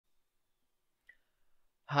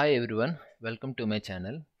Hi everyone, welcome to my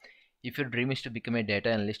channel. If your dream is to become a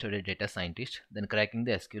data analyst or a data scientist, then cracking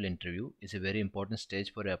the SQL interview is a very important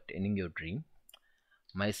stage for obtaining your dream.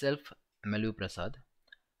 Myself, MLV Prasad,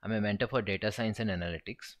 I'm a mentor for data science and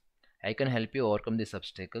analytics. I can help you overcome this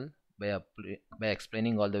obstacle by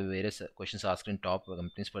explaining all the various questions asked in top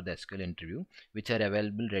companies for the SQL interview, which are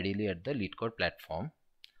available readily at the LeetCode platform.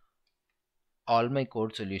 All my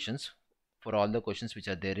code solutions for all the questions which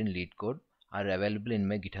are there in LeetCode are available in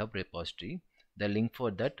my GitHub repository. The link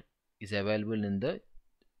for that is available in the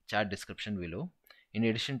chat description below. In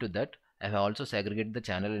addition to that, I have also segregated the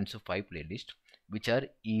channel into 5 playlists, which are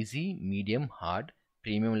easy, medium, hard,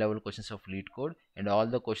 premium level questions of LeetCode, and all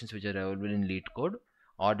the questions which are available in LeetCode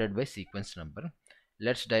ordered by sequence number.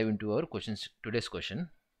 Let's dive into our questions. Today's question.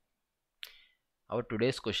 Our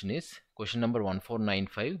today's question is question number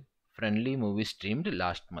 1495. Friendly movie streamed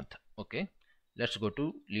last month. Okay, let's go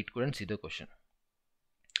to LeetCode and see the question.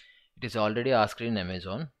 It is already asked in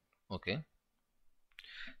Amazon. Okay,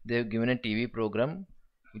 they have given a TV program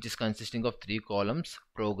which is consisting of 3 columns: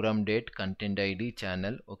 program date, content ID,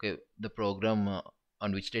 channel. Okay, the program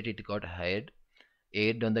on which date it got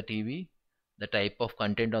aired on the TV, the type of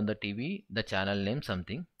content on the TV, the channel name,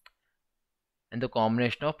 something, and the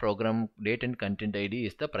combination of program date and content ID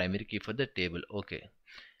is the primary key for the table. Okay,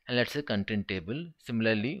 and let's say content table.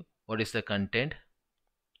 Similarly, what is the content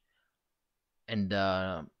and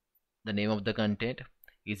the name of the content?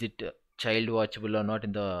 Is it child watchable or not?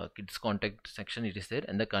 In the kids contact section it is there,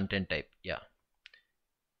 and the content type. Yeah,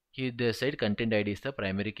 here they said content ID is the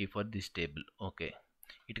primary key for this table. Okay,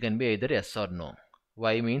 it can be either yes or no.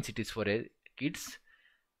 Y means it is for a kids,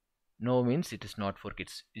 no means it is not for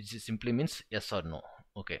kids. It just simply means yes or no.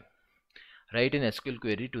 Okay, write an SQL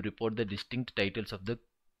query to report the distinct titles of the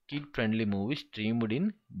kid-friendly movie streamed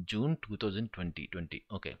in June 2020.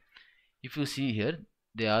 Okay, if you see here,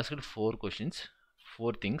 they asked 4 questions,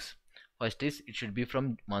 4 things. First is it should be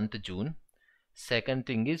from month June. Second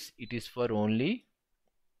thing is it is for only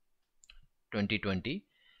 2020,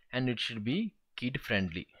 and it should be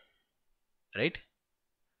kid-friendly, right?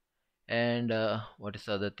 And what is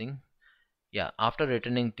the other thing? Yeah, after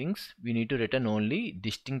returning things, we need to return only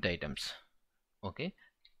distinct items. Okay,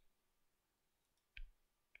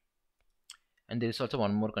 and there is also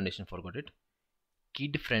one more condition, forgot it.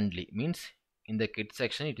 Kid friendly means in the kid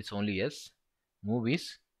section it is only yes.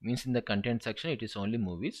 Movies means in the content section it is only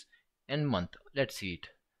movies. And month, let's see it.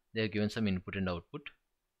 They have given some input and output.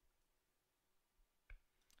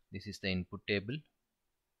 This is the input table.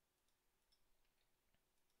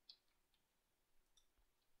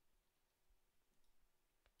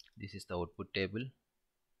 This is the output table.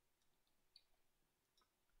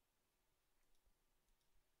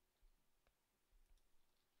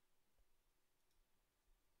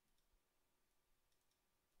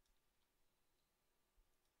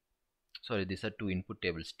 Sorry, these are 2 input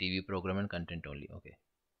tables, TV program and content only. Okay,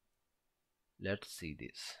 let's see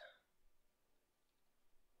this.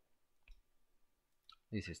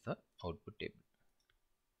 This is the output table.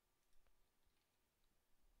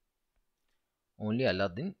 Only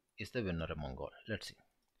Aladdin is the winner among all. Let's see.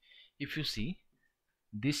 If you see,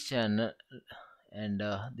 this channel and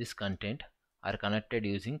this content are connected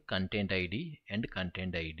using content ID and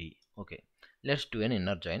content ID. Okay, let's do an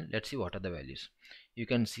inner join. Let's see what are the values. You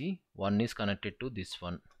can see 1 is connected to this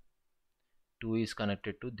one, 2 is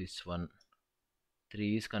connected to this one,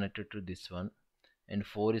 3 is connected to this one, and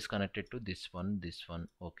 4 is connected to this one.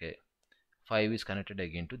 Okay, 5 is connected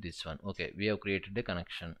again to this one. Okay, we have created a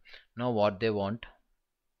connection. Now what they want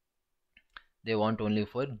only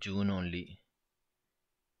for June only.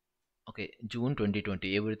 Okay, June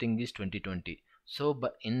 2020, everything is 2020. So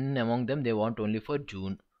but in among them they want only for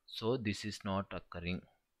June. So this is not occurring.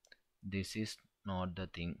 This is not the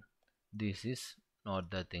thing. This is not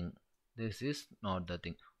the thing. This is not the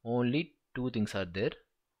thing. Only 2 things are there.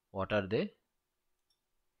 What are they?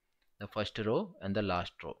 The first row and the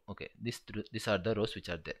last row. Okay, these are the rows which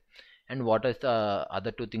are there. And what is the other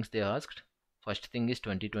 2 things they asked? First thing is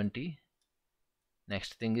 2020.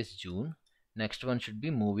 Next thing is June. Next one should be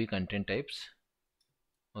movie content types.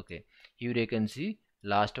 Okay, here you can see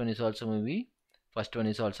last one is also movie, first one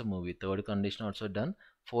is also movie, third condition also done.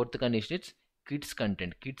 Fourth condition is kids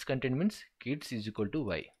content. Kids content means kids is equal to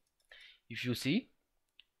y. If you see,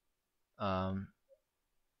 where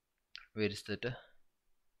is that?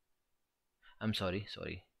 I'm sorry.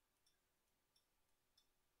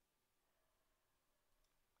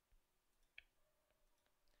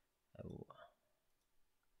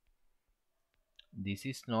 This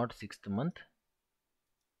is not 6th month.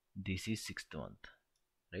 This is 6th month,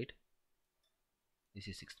 right? This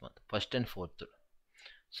is 6th month, first and fourth.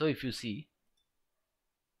 So if you see,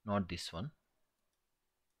 not this one,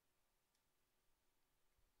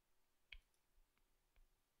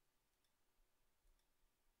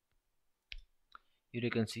 here you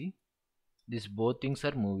can see these both things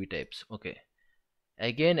are movie types. Okay,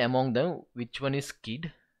 again among them, which one is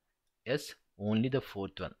kid? Yes, only the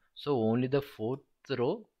fourth one. So only the fourth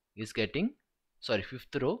row is getting, sorry,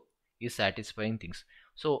 fifth row is satisfying things.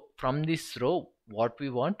 So from this row, what we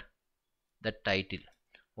want? The title.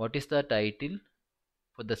 What is the title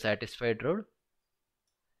for the satisfied row?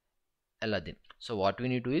 Aladdin. So what we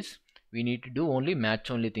need to do is, we need to do only match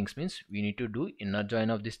only things, means we need to do inner join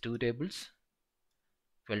of these two tables.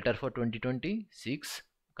 Filter for 2026,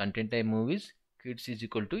 content type movies, kids is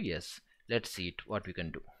equal to yes. Let's see it, what we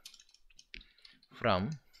can do.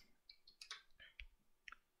 From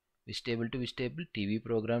which table to which table? TV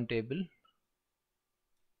program table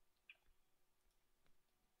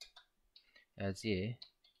as a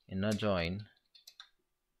inner join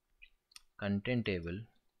content table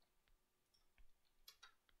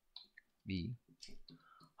B.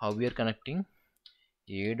 How we are connecting?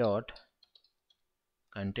 A dot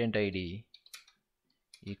content ID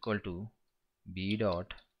equal to B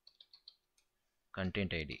dot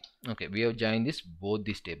content ID. Okay, we have joined this both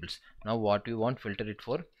these tables. Now what we want, filter it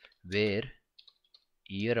for where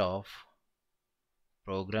year of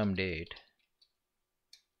program date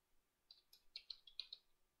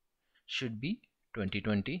should be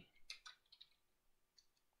 2020.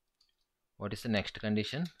 What is the next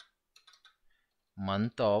condition?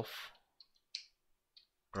 Month of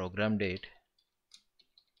program date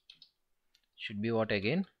should be what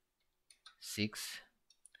again? 6.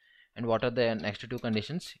 And what are the next two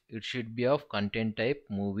conditions? It should be of content type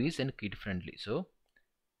movies and kid friendly. So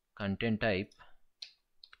content type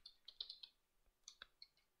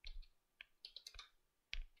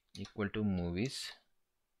equal to movies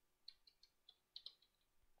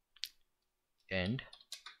and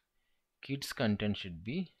kids content should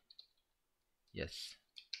be yes.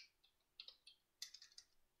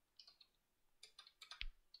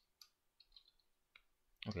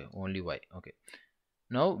 Okay, only Y. Okay,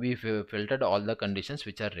 now we've filtered all the conditions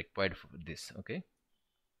which are required for this. Okay,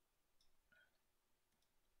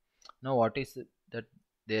 now what is it that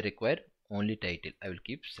they require? Only title. I will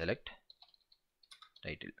keep select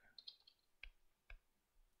title.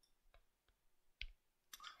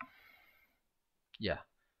 Yeah,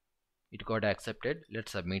 it got accepted.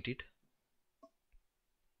 Let's submit it.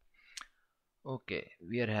 Okay,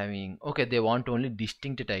 we are having, okay, they want only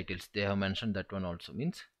distinct titles. They have mentioned that one also,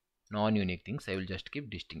 means non-unique things. I will just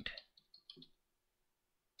keep distinct.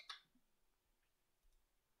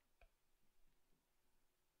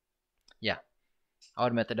 Yeah,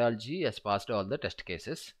 our methodology has passed all the test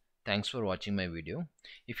cases. Thanks for watching my video.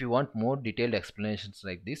 If you want more detailed explanations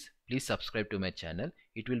like this, please subscribe to my channel.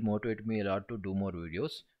 It will motivate me a lot to do more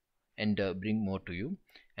videos and bring more to you,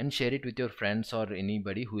 and share it with your friends or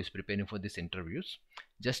anybody who is preparing for these interviews.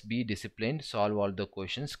 Just be disciplined, solve all the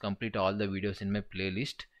questions, complete all the videos in my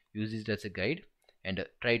playlist, use it as a guide, and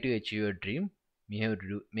try to achieve your dream.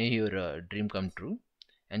 May your dream come true,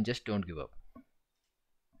 and just don't give up.